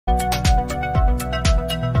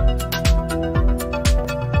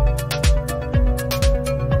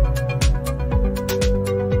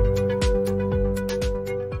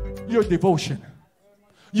your devotion.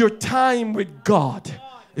 Your time with God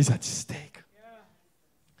is at stake.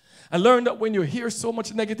 I learned that when you hear so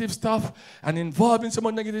much negative stuff and involved in so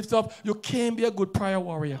much negative stuff, you can't be a good prayer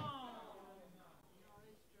warrior.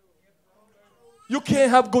 You can't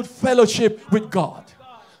have good fellowship with God.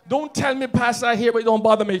 Don't tell me, Pastor, I hear, but it don't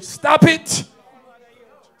bother me. Stop it.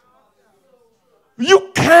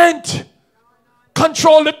 You can't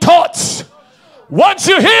control the thoughts. Once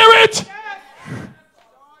you hear it,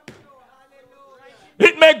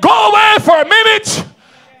 it may go away for a minute,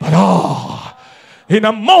 but in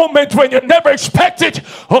a moment when you never expect it,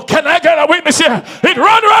 oh, can I get a witness here? It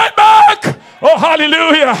run right back. Oh,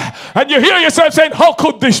 hallelujah. And you hear yourself saying, how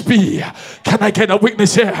could this be? Can I get a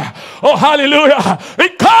witness here? Oh, hallelujah.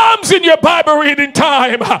 It comes in your Bible reading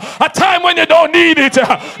time, a time when you don't need it.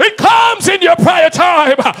 It comes in your prayer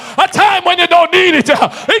time, a time when you don't need it.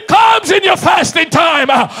 It comes in your fasting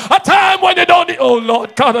time, a time when you don't need. Oh,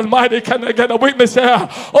 Lord God Almighty, can I get a witness here?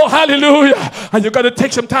 Oh, hallelujah. And you got to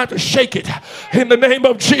take some time to shake it in the name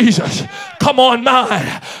of Jesus. Come on,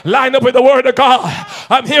 man. Line up with the word of God.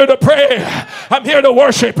 I'm here to pray. I'm here to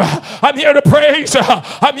worship. I'm here to praise.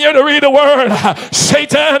 I'm here to read the word.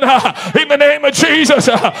 Satan, in the name of Jesus,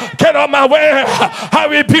 get on my way. I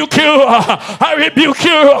rebuke you. I rebuke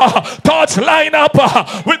you. Thoughts line up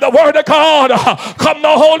with the word of God. Come, the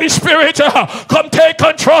Holy Spirit. Come take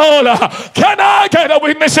control. Can I get a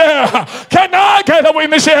witness here? Can I get a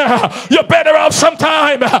witness here? You're better off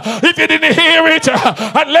sometime if you didn't hear it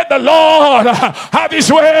and let the Lord have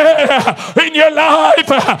his way in your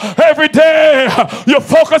life every day. You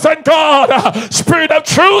focus on God. Spirit of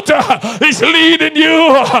truth is leading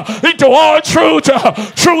you into all truth.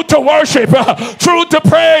 Truth to worship, truth to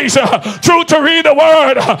praise, truth to read the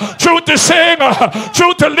word, truth to sing,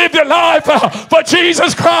 truth to live your life for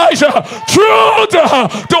Jesus Christ, truth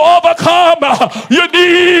to overcome. You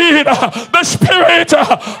need the Spirit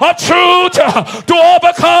of truth to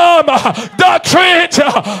overcome doctrine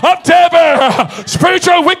of devil,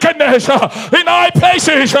 spiritual wickedness in high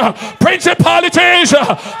places, principalities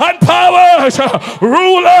and powers,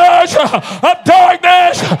 rulers of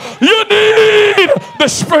darkness. You need the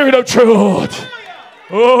Spirit of truth.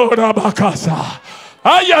 Oh, Rabakasa.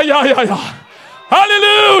 Ay, ay, ay, ay, ay.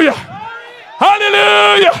 Hallelujah.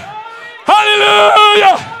 Hallelujah.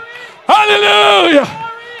 Hallelujah.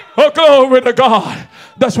 Hallelujah. Oh, glory to God.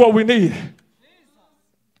 That's what we need.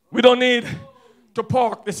 We don't need to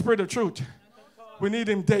park the Spirit of truth. We need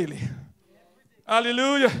him daily.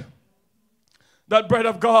 Hallelujah. That breath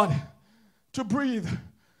of God to breathe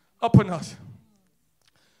upon us.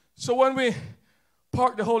 So when we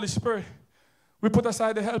park the Holy Spirit, we put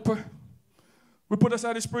aside the helper. We put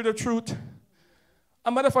aside the Spirit of truth. As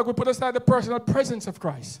a matter of fact, we put aside the personal presence of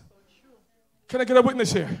Christ. Can I get a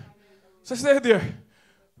witness here? So stay there.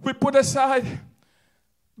 We put aside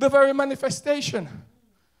the very manifestation,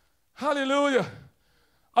 hallelujah,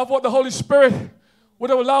 of what the Holy Spirit would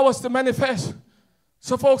allow us to manifest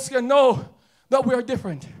so folks can know that we are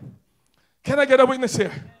different. Can I get a witness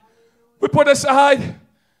here? We put aside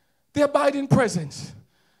the abiding presence.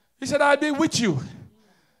 He said, I'll be with you.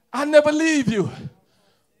 I'll never leave you.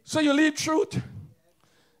 So you leave truth.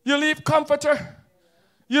 You leave comforter.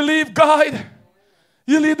 You leave guide.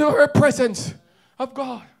 You leave the very presence of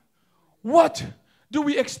God. What do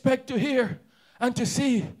we expect to hear and to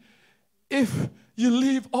see if you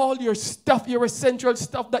leave all your stuff, your essential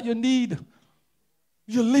stuff that you need?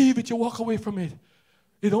 You leave it, you walk away from it.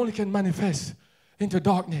 It only can manifest into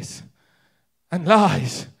darkness and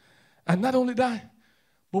lies. And not only that,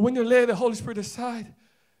 but when you lay the Holy Spirit aside,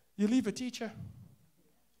 you leave a teacher.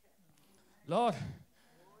 Lord,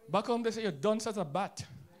 back home they say you're dunce as a bat.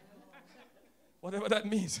 Whatever that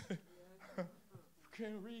means. You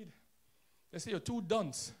can't read. They say you're too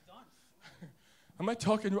dunce. Am I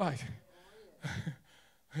talking right?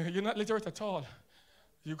 You're not literate at all.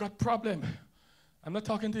 You got problem. I'm not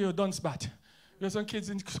talking to you, dunce bat. There's some kids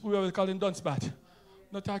in school who call him dunce bat.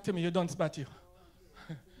 Don't talk to me, you dunce bat you.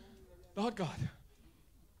 Lord God.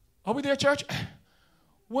 Are we there, church?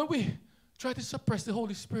 When we try to suppress the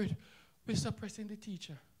Holy Spirit, we're suppressing the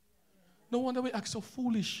teacher. No wonder we act so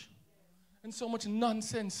foolish and so much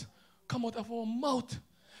nonsense come out of our mouth.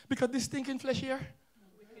 Because this stinking flesh here,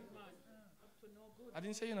 I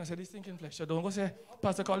didn't say, I said this stinking flesh. So don't go say,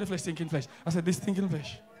 Pastor, call the flesh stinking flesh. I said this stinking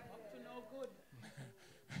flesh.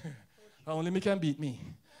 Only me can beat me.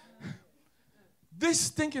 This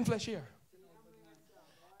stinking flesh here,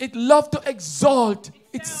 it loves to exalt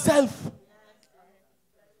itself.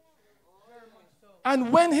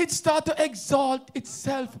 And when it starts to exalt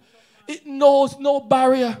itself, it knows no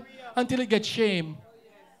barrier until it gets shame.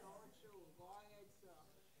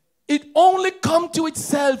 It only comes to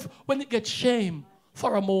itself when it gets shame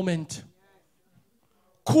for a moment.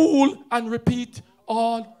 Cool and repeat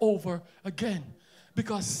all over again.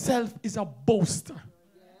 Because self is a boaster.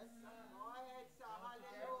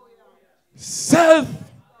 Self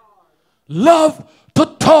love to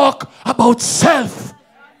talk about self.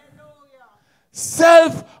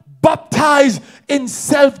 Self baptized in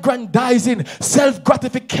self-grandizing,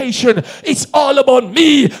 self-gratification. It's all about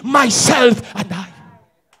me, myself, and I.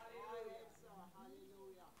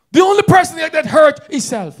 The only person that get hurt is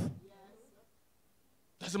self.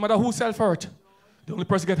 Doesn't matter who self hurt. The only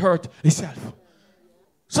person get hurt is self.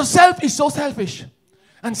 So self is so selfish.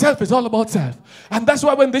 And self is all about self. And that's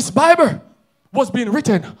why when this Bible was being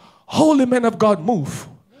written, holy men of God move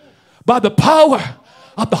by the power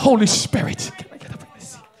of the Holy Spirit. Can I get a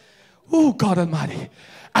witness? Oh, God Almighty.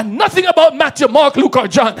 And nothing about Matthew, Mark, Luke, or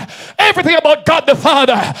John. Everything about God the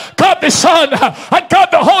Father, God the Son, and God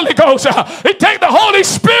the Holy Ghost. It takes the Holy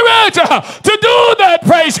Spirit to do that,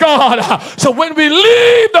 praise God. So when we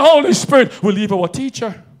leave the Holy Spirit, we leave our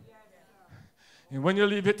teacher. And when you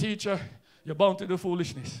leave your teacher, you're bound to do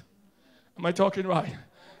foolishness. Am I talking right?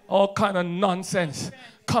 All kind of nonsense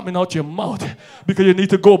coming out your mouth because you need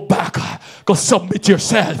to go back. Go submit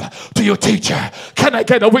yourself to your teacher. Can I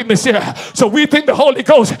get a witness here? So we think the Holy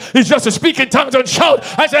Ghost is just to speak in tongues and shout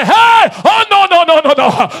and say, hey, oh no.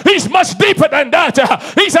 He's much deeper than that.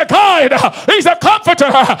 He's a guide. He's a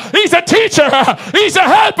comforter. He's a teacher. He's a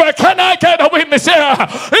helper. Can I get a witness here?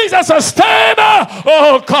 He's a sustainer.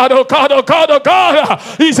 Oh God.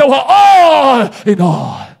 He's our all in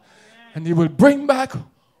all. And he will bring back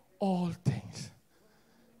all things.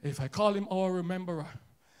 If I call him our rememberer,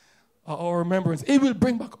 our remembrance, it will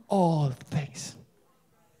bring back all things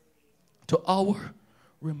to our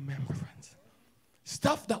remembrance.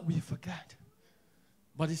 Stuff that we forget.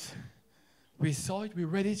 But we saw it, we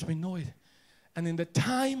read it, we know it. And in the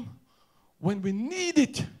time when we need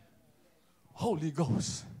it, Holy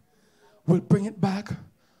Ghost will bring it back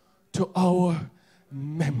to our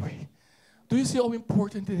memory. Do you see how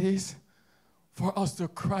important it is for us to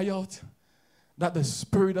cry out that the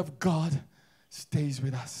Spirit of God stays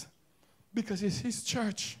with us? Because it's His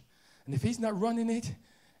church. And if He's not running it,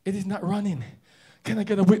 it is not running. Can I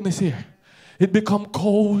get a witness here? It become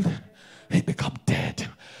cold. It become dead.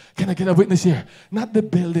 Can I get a witness here? Not the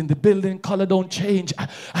building. The building color don't change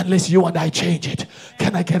unless you and I change it.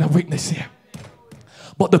 Can I get a witness here?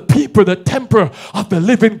 But the people, the temple of the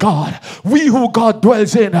living God, we who God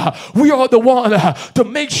dwells in, we are the one to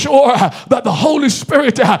make sure that the Holy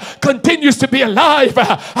Spirit continues to be alive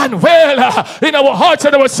and well in our hearts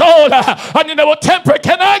and our soul and in our temple.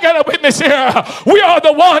 Can I get a witness here? We are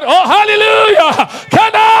the one. Oh, hallelujah.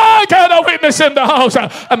 Can I get a witness in the house?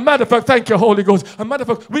 A matter of fact, thank you, Holy Ghost. A matter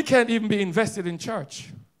of fact, we can't even be invested in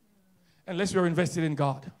church unless we're invested in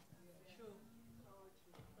God.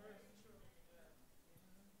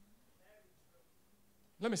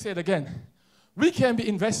 Let me say it again. We can be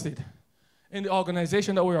invested in the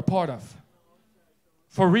organization that we're a part of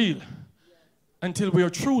for real until we are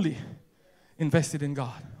truly invested in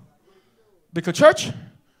God. Because church,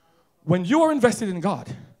 when you are invested in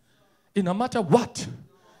God, it no matter what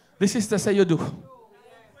the sister say you do.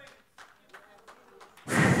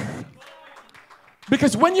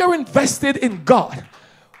 Because when you're invested in God,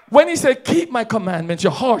 when He said, keep my commandments,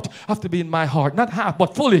 your heart have to be in my heart. Not half,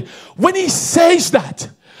 but fully. When He says that,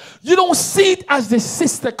 you don't see it as the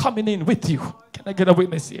sister coming in with you. Can I get a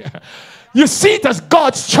witness here? You see it as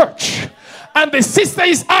God's church. And the sister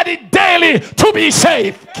is added daily to be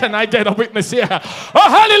saved. Can I get a witness here? Oh,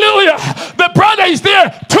 hallelujah. The brother is there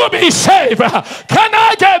to be saved. Can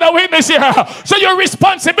I get a witness here? So your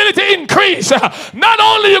responsibility increase. Not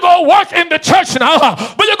only you go work in the church now,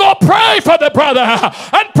 but you go pray for the brother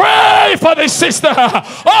and pray for the sister.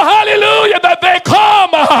 Oh, hallelujah, that they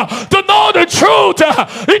come to know the truth,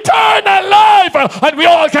 eternal life. And we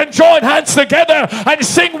all can join hands together and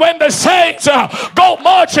sing when the saints go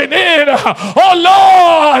marching in. Oh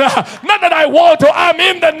Lord, not that I want to, I'm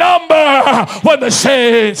in the number when the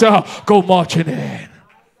saints go marching in.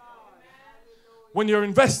 When you're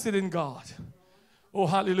invested in God, oh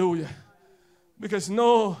hallelujah, because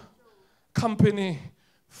no company,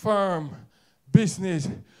 firm, business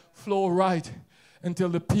flow right until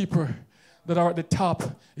the people that are at the top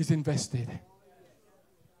is invested.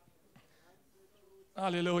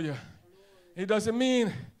 Hallelujah. It doesn't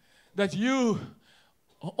mean that you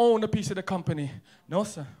own a piece of the company. No,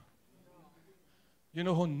 sir. You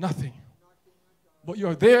know nothing. But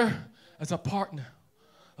you're there as a partner,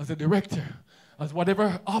 as a director, as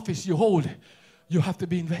whatever office you hold. You have to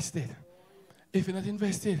be invested. If you're not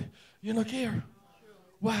invested, you don't care.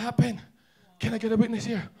 What happened? Can I get a witness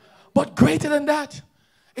here? But greater than that,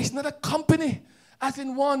 it's not a company as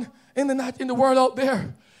in one in the world out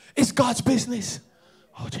there. It's God's business.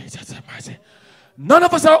 Oh, Jesus have mercy. None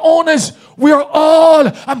of us are owners. We are all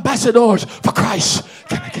ambassadors for Christ.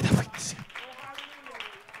 Can I get a witness here?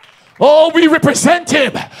 Oh, we represent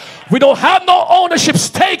him. We don't have no ownership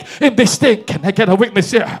stake in this thing. Can I get a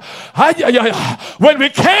witness here? When we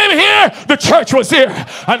came here, the church was here.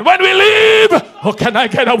 And when we leave, oh, can I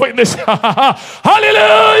get a witness? Hallelujah!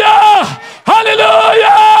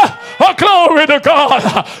 Hallelujah! Oh, glory to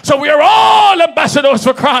God. So we are all ambassadors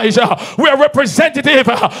for Christ. We are representative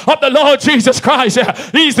of the Lord Jesus Christ.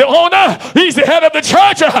 He's the owner. He's the head of the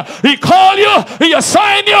church. He called you. He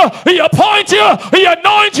assigned you. He appointed you. He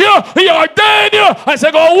anointed you. He ordained you. I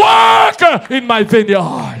said, go work in my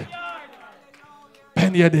vineyard.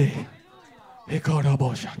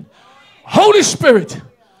 Holy Spirit.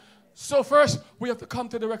 So first, we have to come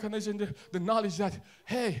to the recognition, the knowledge that,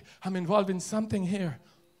 hey, I'm involved in something here.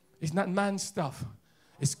 It's not man's stuff.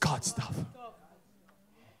 It's God's stuff.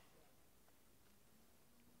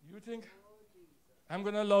 You think I'm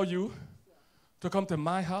going to allow you to come to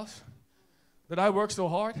my house that I work so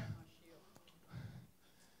hard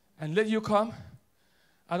and let you come?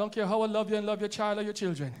 I don't care how I love you and love your child or your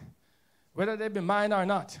children, whether they be mine or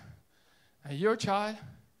not. And your child,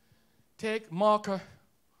 take marker,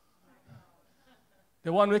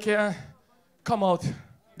 the one we can come out,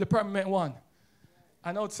 the permanent one.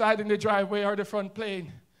 And outside in the driveway or the front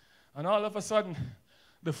plane, and all of a sudden,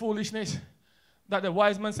 the foolishness that the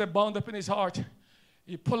wise man said bound up in his heart,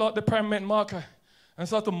 he pull out the permanent marker and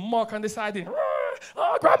start to mark on the side.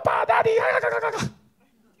 Oh, Grandpa, Daddy.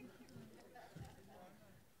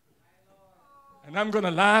 And I'm going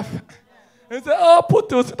to laugh and say, oh, put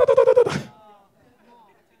those.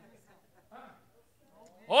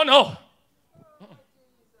 Oh, no.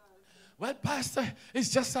 Well, Pastor, it's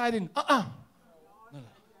just siding.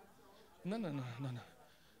 No.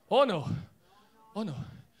 Oh, no. Oh, no.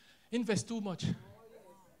 Invest too much.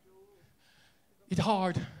 It's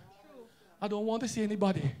hard. I don't want to see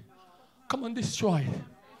anybody come and destroy it.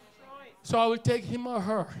 So I will take him or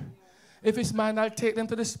her. If it's mine, I'll take them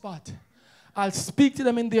to the spot. I'll speak to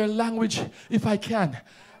them in their language if I can.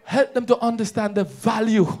 Help them to understand the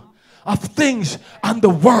value of things and the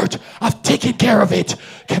word. I've taken care of it.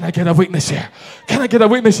 Can I get a witness here? Can I get a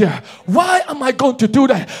witness here? Why am I going to do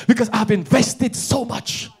that? Because I've invested so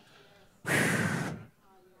much.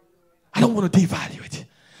 I don't want to devalue it.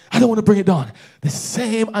 I don't want to bring it down. The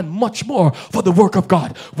same and much more for the work of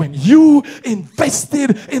God. When you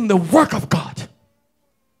invested in the work of God,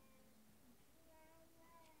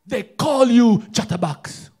 they call you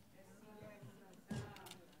chatterbox.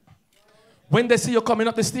 When they see you coming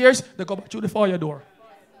up the stairs, they go back through the foyer door.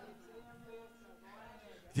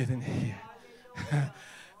 You didn't hear.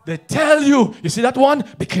 They tell you, you see that one?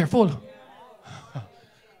 Be careful.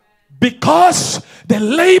 Because they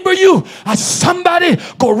label you as somebody.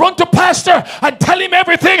 Go run to pastor and tell him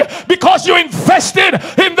everything because you invested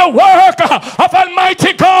in the work of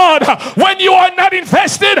Almighty God. When you are not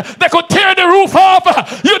invested, they could tear the roof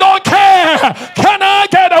off. You don't care. Can I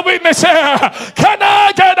get a witness here? Can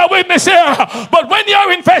I get a witness here? But when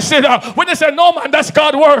you're invested, when they say, no man, that's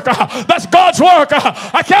God's work. That's God's work.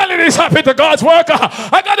 I can't let this happen to God's work.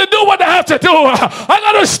 I got to do what I have to do. I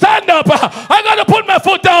got to stand up. I got to put my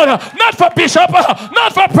foot down. Not for bishop,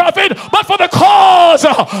 not for prophet, but for the cause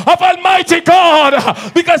of Almighty God.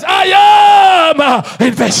 Because I am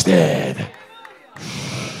invested.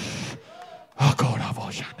 Oh God,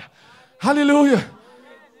 hallelujah.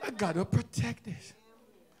 I got to protect this.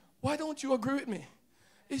 Why don't you agree with me?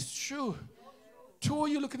 It's true. Two of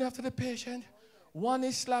you looking after the patient. One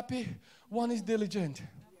is slappy, one is diligent.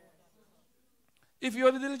 If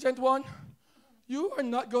you're the diligent one, you are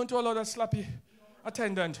not going to allow that slappy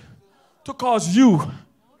attendant to cause you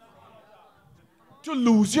to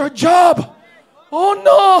lose your job. Oh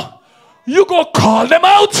no, you go call them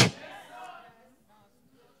out.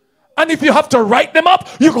 And if you have to write them up,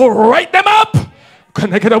 you go write them up.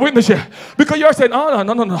 Can I get a witness here? Because you're saying, oh,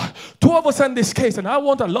 no. Two of us in this case, and I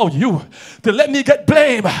won't allow you to let me get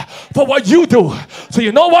blamed for what you do. So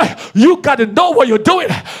you know what? You got to know what you're doing.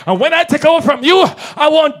 And when I take over from you, I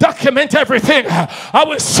won't document everything. I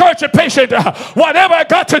will search a patient, whatever I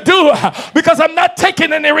got to do, because I'm not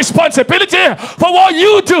taking any responsibility for what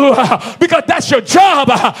you do, because that's your job.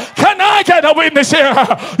 Can I get a witness here?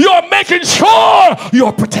 You're making sure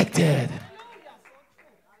you're protected.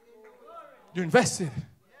 You invested.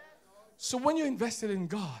 So when you invested in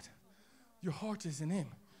God, your heart is in Him.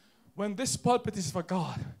 When this pulpit is for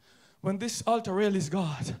God, when this altar rail is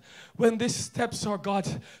God, when these steps are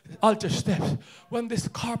God's altar steps, when this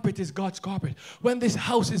carpet is God's carpet, when this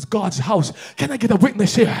house is God's house. Can I get a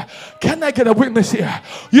witness here? Can I get a witness here?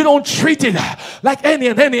 You don't treat it like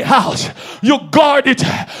any house. You guard it.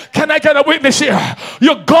 Can I get a witness here?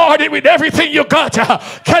 You guard it with everything you got.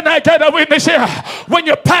 Can I get a witness here? When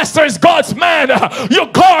your pastor is God's man, you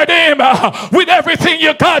guard him with everything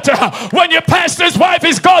you got. When your pastor's wife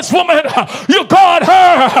is God's woman, you guard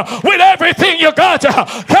her with everything you got.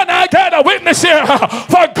 Can I get a witness here?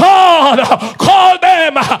 For God called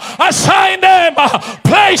them, assigned them,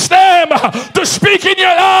 placed them to speak in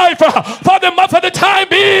your life for the time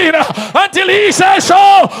being until he says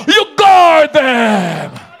so. You guard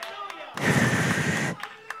them.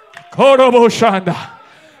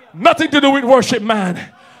 Nothing to do with worship,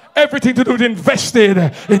 man. Everything to do with invested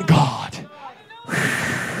in God.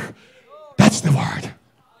 That's the word.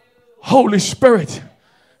 Holy Spirit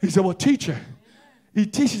is our teacher. He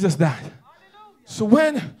teaches us that. So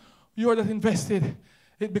when you are that invested,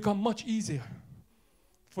 it becomes much easier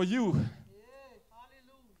for you.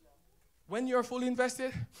 When you're fully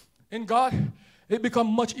invested in God, it becomes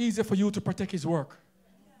much easier for you to protect his work.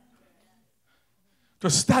 To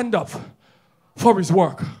stand up for his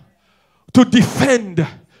work. To defend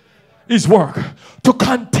his work. To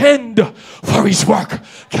contend for his work.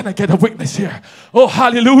 Can I get a witness here? Oh,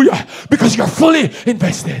 hallelujah. Because you're fully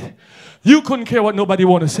invested. You couldn't care what nobody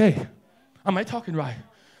want to say. Am I talking right?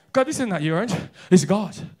 God, this is not yours. It's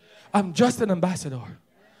God's. I'm just an ambassador.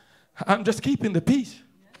 I'm just keeping the peace.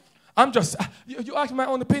 I'm just, you ask me my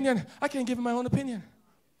own opinion. I can't give you my own opinion.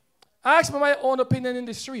 I ask me my own opinion in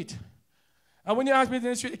the street. And when you ask me in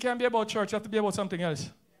the street, it can't be about church. It has to be about something else.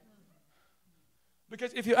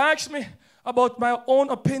 Because if you ask me about my own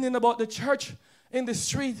opinion about the church in the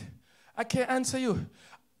street, I can't answer you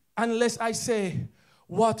unless I say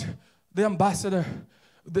what the ambassador,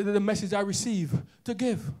 the message I receive to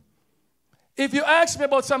give. If you ask me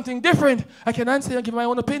about something different, I can answer and give my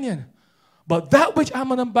own opinion. But that which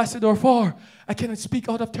I'm an ambassador for, I cannot speak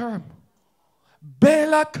out of term.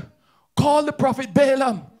 Balak called the prophet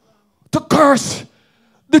Balaam to curse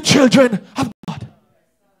the children of God.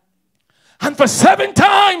 And for 7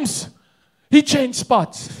 times, he changed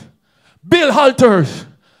spots, built altars,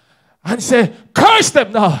 and said, curse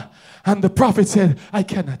them now. And the prophet said, I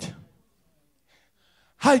cannot.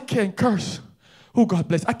 I can't curse who God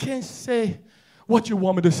bless. I can't say what you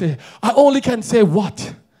want me to say. I only can say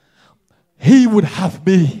what he would have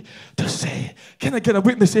me to say. Can I get a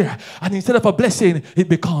witness here? And instead of a blessing, it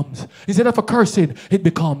becomes. Instead of a cursing, it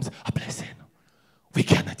becomes a blessing. We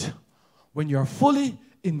cannot. When you're fully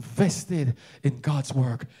invested in God's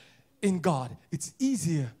work, in God, it's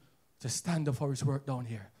easier to stand up for his work down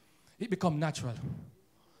here. It becomes natural.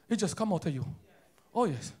 It just come out of you. Oh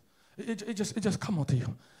yes. It just come out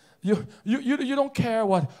of you. You don't care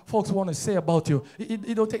what folks want to say about you.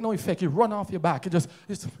 It don't take no effect. You run off your back.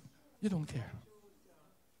 You don't care.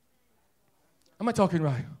 Am I talking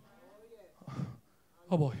right?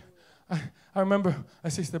 Oh boy. I remember a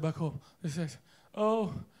sister back home. She says,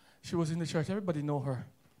 oh, she was in the church. Everybody know her.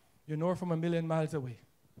 You know her from a million miles away.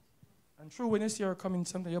 And true, when you see her coming,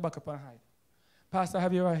 something you're back up and hide. Pastor,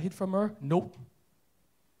 have you ever hid from her? Nope.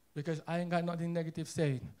 Because I ain't got nothing negative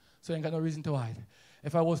saying. So I ain't got no reason to hide.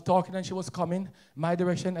 If I was talking and she was coming my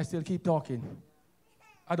direction, I still keep talking.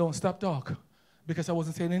 I don't stop talk. Because I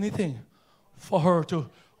wasn't saying anything for her to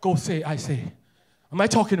go say, I say. Am I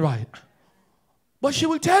talking right? But she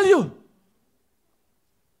will tell you.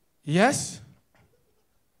 Yes.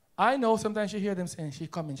 I know sometimes you hear them saying, she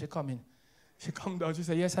coming, she coming. She come down, she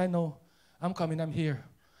say, yes, I know. I'm coming, I'm here.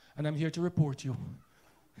 And I'm here to report you.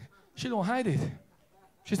 She don't hide it.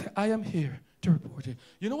 She said, I am here to report you.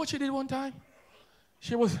 You know what she did one time?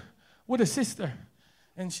 She was with a sister.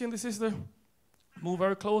 And she and the sister moved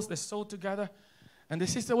very close. They sewed together. And the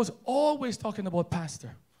sister was always talking about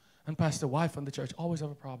pastor. And pastor wife in the church always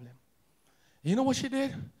have a problem. You know what she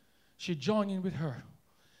did? She joined in with her.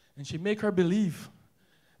 And she make her believe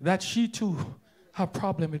that she too have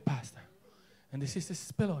problem with pastor. And the sister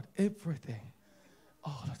spill out everything.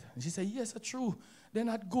 All of them. And she said, yes, it's true. They're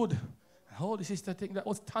not good. And all the sister think that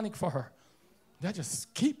was tonic for her. That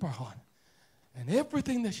just keep her on. And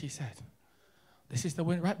everything that she said, the sister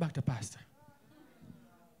went right back to pastor.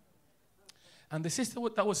 And the sister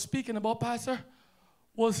that was speaking about pastor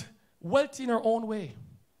was wealthy in her own way.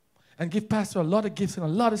 And give pastor a lot of gifts and a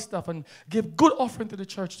lot of stuff. And give good offering to the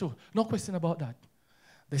church too. No question about that.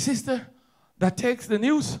 The sister that takes the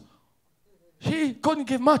news, she couldn't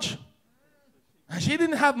give much. And she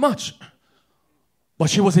didn't have much. But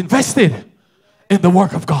she was invested in the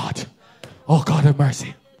work of God. Oh, God have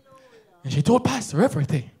mercy. And she told Pastor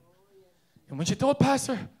everything. And when she told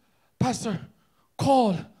Pastor, Pastor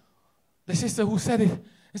called the sister who said it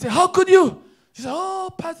and said, how could you? She said,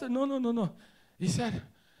 oh, Pastor, no. He said,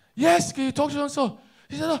 yes, can you talk to so-and-so?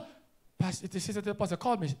 She said, oh. Pastor, the sister, the pastor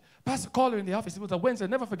called me. Pastor called her in the office. It was a Wednesday,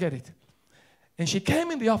 I'll never forget it. And she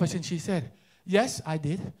came in the office and she said, yes, I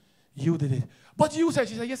did. You did it. But you said,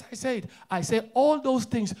 she said, yes, I said. I say all those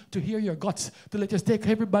things to hear your guts, to let you take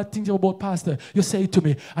every bad thing about Pastor. You say it to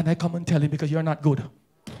me, and I come and tell him because you're not good.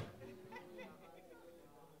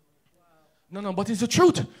 No, but it's the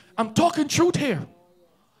truth. I'm talking truth here.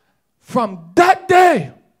 From that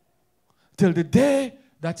day till the day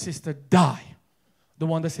that sister died, the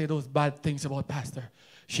one that said those bad things about Pastor,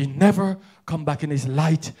 she never come back in his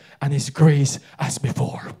light and his grace as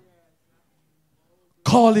before.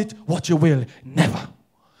 Call it what you will, never.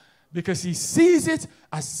 Because he sees it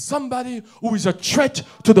as somebody who is a threat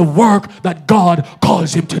to the work that God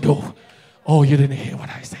calls him to do. Oh, you didn't hear what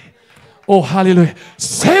I said. Oh, hallelujah.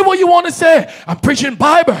 Say what you want to say. I'm preaching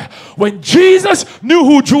Bible. When Jesus knew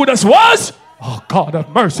who Judas was, oh, God have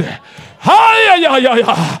mercy.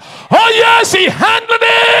 Oh, yes, he handled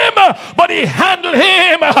him, but he handled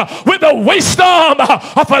him with the wisdom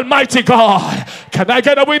of Almighty God. Can I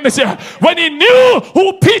get a witness here? When he knew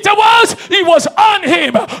who Peter was on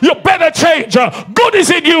him. You better change. Good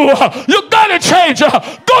is in you. You gotta change.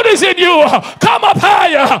 Good is in you. Come up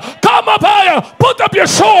higher. Come up higher. Put up your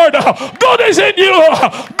sword. Good is in you.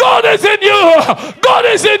 God is in you. God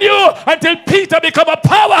is in you. Until Peter become a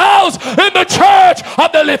powerhouse in the church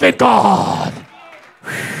of the living God.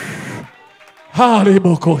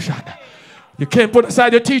 You can't put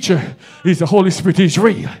aside your teacher. He's the Holy Spirit. He's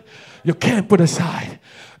real. You can't put aside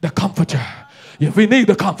the comforter. If we need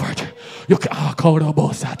the comfort, you can.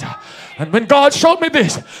 And when God showed me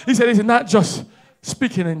this, he said it's not just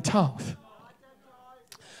speaking in tongues.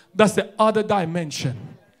 That's the other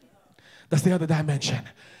dimension. That's the other dimension.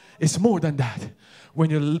 It's more than that. When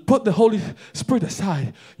you put the Holy Spirit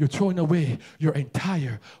aside, you're throwing away your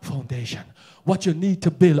entire foundation. What you need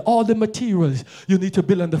to build, all the materials you need to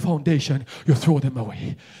build on the foundation, you throw them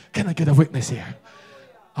away. Can I get a witness here?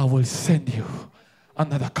 I will send you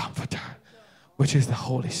another comforter, which is the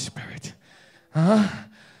Holy Spirit.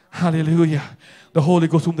 Hallelujah. The Holy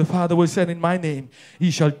Ghost whom the Father will send in my name,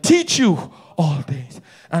 he shall teach you all things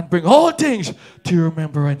and bring all things to your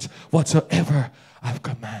remembrance whatsoever I've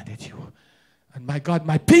commanded you. And my God,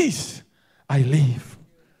 my peace I leave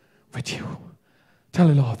with you. Tell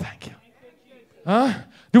the Lord thank you.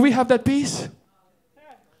 Do we have that peace?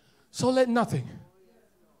 So let nothing,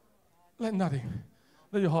 let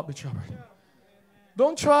your heart be troubled.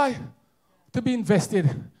 Don't try to be invested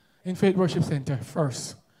in Faith Worship Center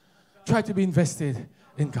first. Try to be invested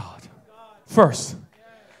in God first.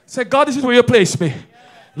 Say, God, this is where you place me.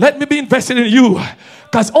 Let me be invested in you,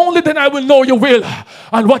 because only then I will know your will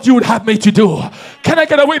and what you would have me to do. Can I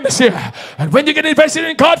get a witness here? And when you get invested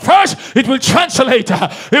in God first, it will translate.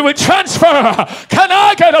 It will transfer. Can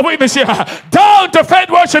I get a witness here? Down to Faith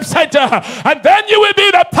Worship Center. And then you will be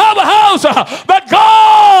the powerhouse that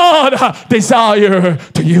God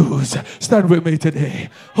desires to use. Stand with me today.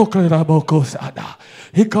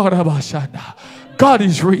 God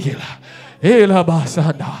is real.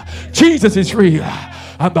 Jesus is real.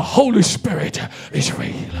 And the Holy Spirit is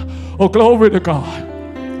real. Oh, glory to God.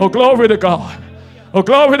 Oh, glory to God. Oh,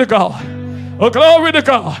 glory to God. Oh, glory to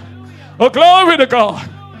God. Oh, glory to God.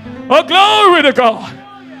 Oh, glory to God.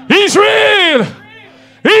 He's real.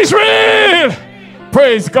 He's real.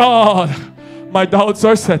 Praise God. My doubts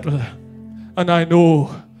are settled. And I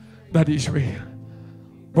know that he's real.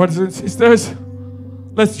 Brothers and sisters,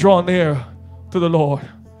 let's draw near to the Lord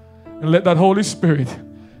and let that Holy Spirit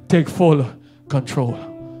take full control.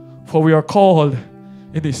 For we are called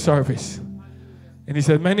in his service. And he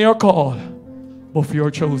said, many are called, but few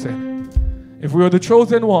are chosen. If we are the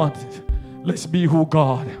chosen ones, let's be who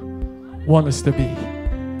God wants us to be.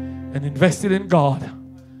 And invested in God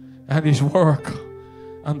and his work.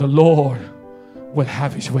 And the Lord will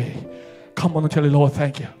have his way. Come on and tell the Lord,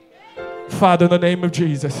 thank you. Father, in the name of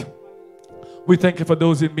Jesus, we thank you for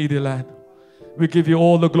those in Media Land. We give you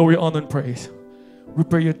all the glory, honor, and praise. We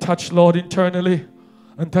pray you touch, Lord, internally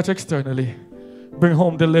and touch externally. Bring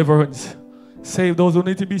home deliverance. Save those who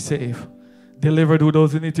need to be saved. Deliver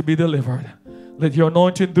those who need to be delivered. Let your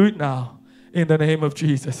anointing do it now in the name of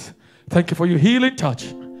Jesus. Thank you for your healing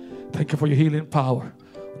touch. Thank you for your healing power.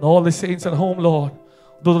 And all the saints at home, Lord,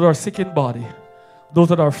 those that are sick in body, those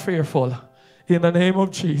that are fearful, in the name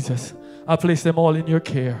of Jesus, I place them all in your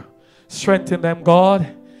care. Strengthen them,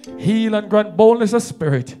 God. Heal and grant boldness of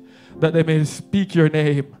spirit, that they may speak your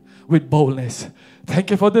name with boldness.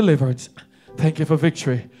 Thank you for deliverance. Thank you for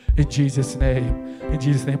victory. In Jesus' name. In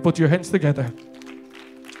Jesus' name. Put your hands together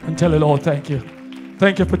and tell the Lord, thank you.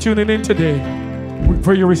 Thank you for tuning in today. We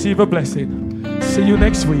pray you receive a blessing. See you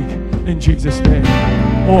next week. In Jesus' name.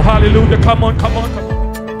 Oh, hallelujah. Come on, come on, come on.